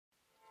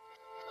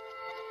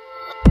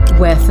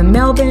We're from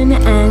Melbourne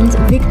and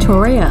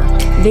Victoria.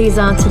 These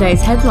are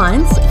today's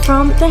headlines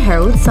from the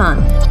Herald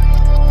Sun.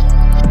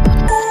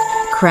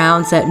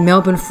 Crowds at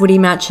Melbourne footy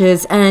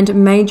matches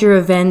and major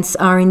events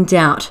are in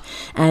doubt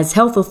as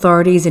health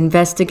authorities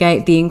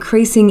investigate the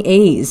increasing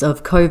ease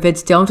of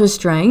COVID's Delta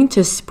strain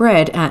to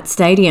spread at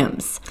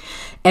stadiums.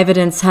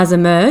 Evidence has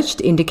emerged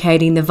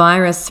indicating the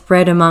virus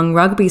spread among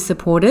rugby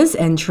supporters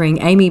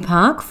entering Amy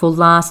Park for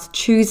last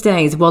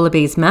Tuesday's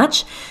Wallabies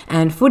match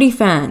and footy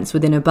fans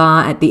within a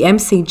bar at the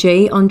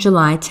MCG on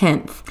July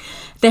 10th.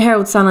 The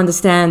Herald Sun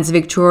understands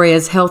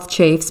Victoria's health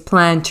chiefs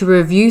plan to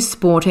review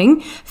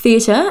sporting,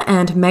 theatre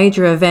and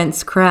major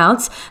events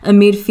crowds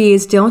amid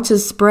fears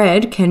Delta's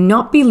spread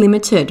cannot be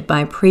limited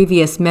by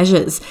previous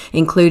measures,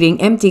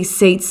 including empty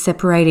seats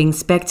separating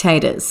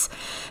spectators.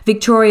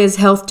 Victoria's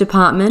health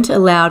department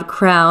allowed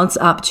crowds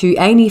up to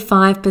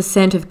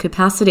 85% of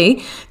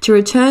capacity to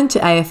return to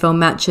AFL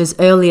matches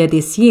earlier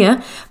this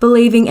year,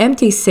 believing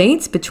empty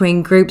seats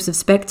between groups of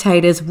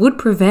spectators would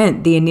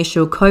prevent the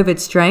initial COVID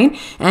strain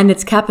and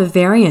its Kappa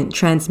variant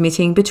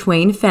transmitting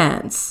between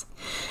fans.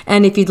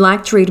 And if you'd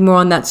like to read more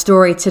on that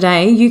story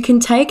today, you can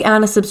take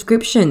out a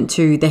subscription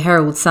to the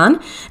Herald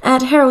Sun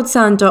at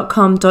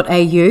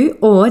heraldsun.com.au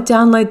or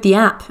download the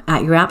app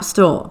at your app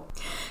store.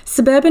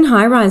 Suburban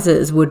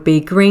high-rises would be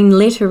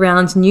green-lit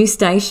around new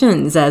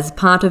stations as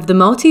part of the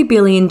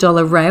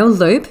multi-billion-dollar rail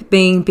loop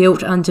being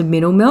built under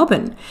Middle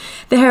Melbourne.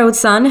 The Herald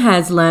Sun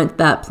has learnt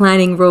that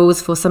planning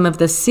rules for some of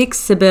the 6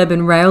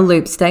 suburban rail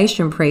loop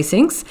station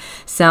precincts,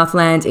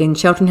 Southland in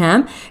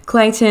Cheltenham,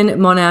 Clayton,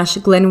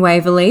 Monash, Glen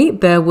Waverley,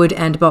 Burwood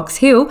and Box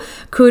Hill,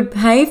 could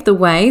pave the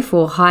way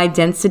for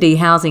high-density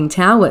housing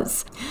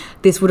towers.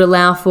 This would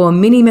allow for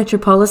mini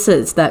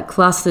metropolises that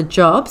cluster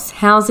jobs,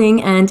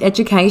 housing and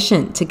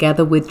education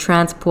together with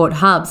transport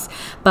hubs,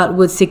 but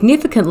would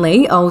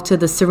significantly alter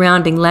the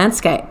surrounding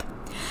landscape.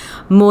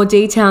 More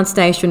detailed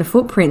station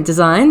footprint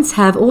designs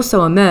have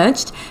also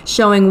emerged,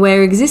 showing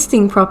where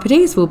existing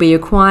properties will be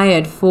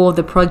acquired for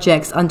the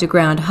project's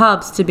underground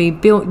hubs to be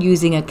built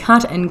using a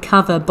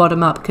cut-and-cover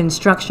bottom-up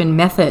construction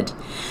method.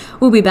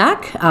 We'll be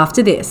back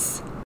after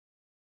this.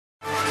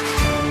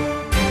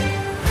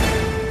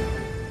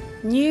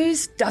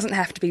 News doesn't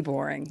have to be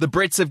boring. The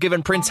Brits have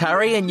given Prince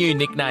Harry a new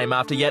nickname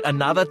after yet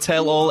another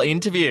tell-all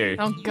interview.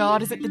 Oh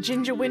God, is it the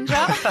Ginger Whinger?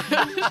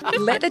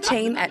 Let the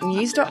team at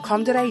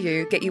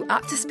news.com.au get you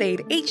up to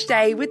speed each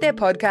day with their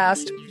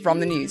podcast,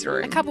 From the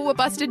Newsroom. A couple were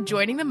busted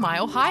joining the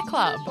Mile High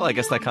Club. Well, I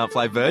guess they can't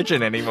play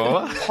Virgin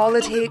anymore.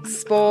 Politics,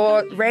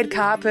 sport, red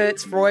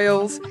carpets,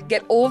 royals.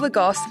 Get all the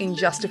goss in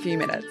just a few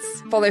minutes.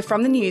 Follow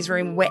From the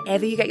Newsroom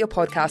wherever you get your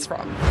podcast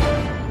from.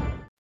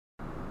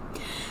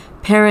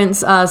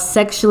 Parents are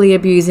sexually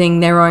abusing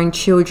their own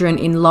children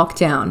in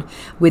lockdown,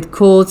 with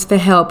calls for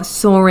help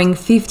soaring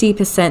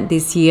 50%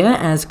 this year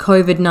as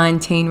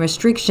COVID-19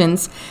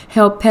 restrictions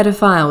help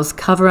pedophiles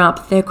cover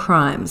up their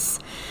crimes.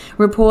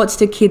 Reports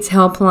to Kids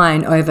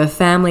Helpline over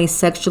family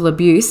sexual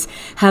abuse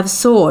have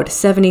soared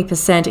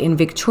 70% in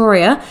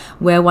Victoria,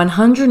 where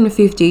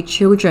 150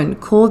 children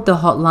called the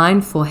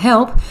hotline for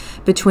help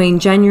between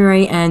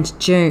January and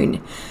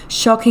June.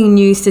 Shocking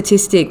new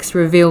statistics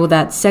reveal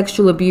that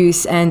sexual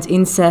abuse and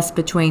incest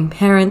between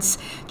parents,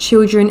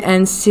 children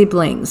and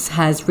siblings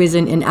has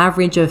risen an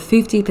average of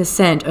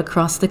 50%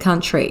 across the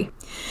country.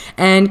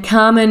 And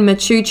Carmen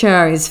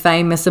Machucha is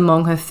famous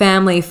among her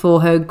family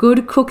for her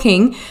good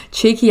cooking,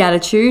 cheeky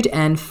attitude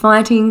and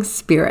fighting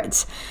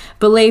spirit.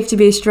 Believed to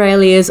be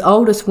Australia's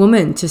oldest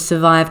woman to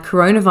survive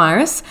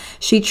coronavirus,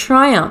 she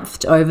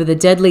triumphed over the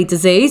deadly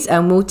disease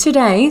and will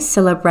today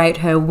celebrate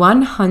her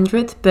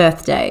 100th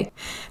birthday.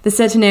 The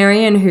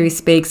centenarian, who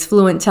speaks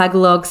fluent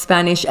Tagalog,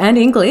 Spanish and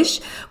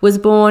English, was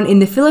born in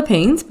the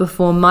Philippines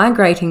before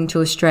migrating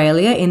to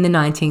Australia in the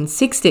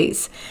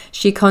 1960s.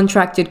 She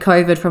contracted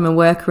COVID from a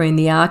worker in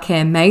the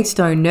Arcare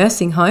Maidstone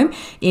nursing home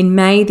in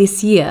May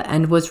this year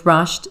and was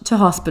rushed to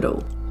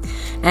hospital.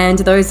 And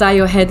those are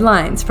your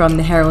headlines from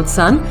the Herald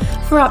Sun.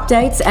 For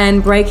updates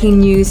and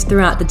breaking news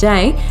throughout the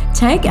day,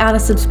 take out a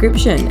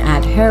subscription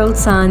at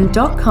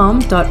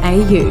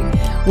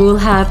heraldsun.com.au. We'll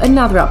have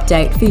another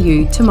update for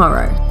you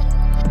tomorrow.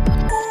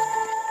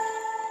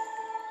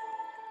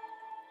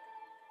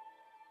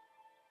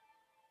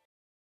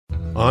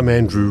 I'm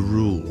Andrew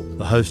Rule,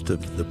 the host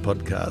of the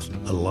podcast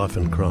A Life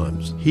and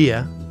Crimes.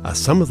 Here are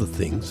some of the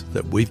things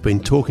that we've been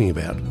talking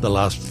about the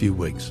last few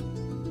weeks.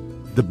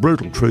 The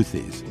brutal truth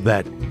is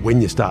that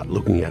when you start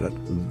looking at it,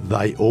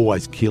 they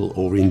always kill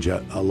or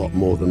injure a lot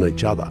more than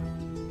each other.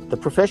 The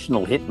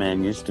professional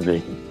hitman used to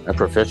be a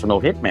professional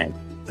hitman.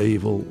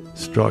 Evil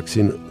strikes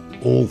in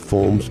all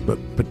forms, but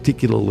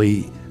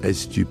particularly as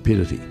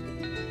stupidity.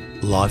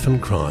 Life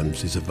and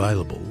Crimes is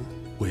available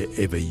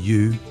wherever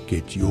you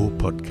get your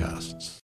podcasts.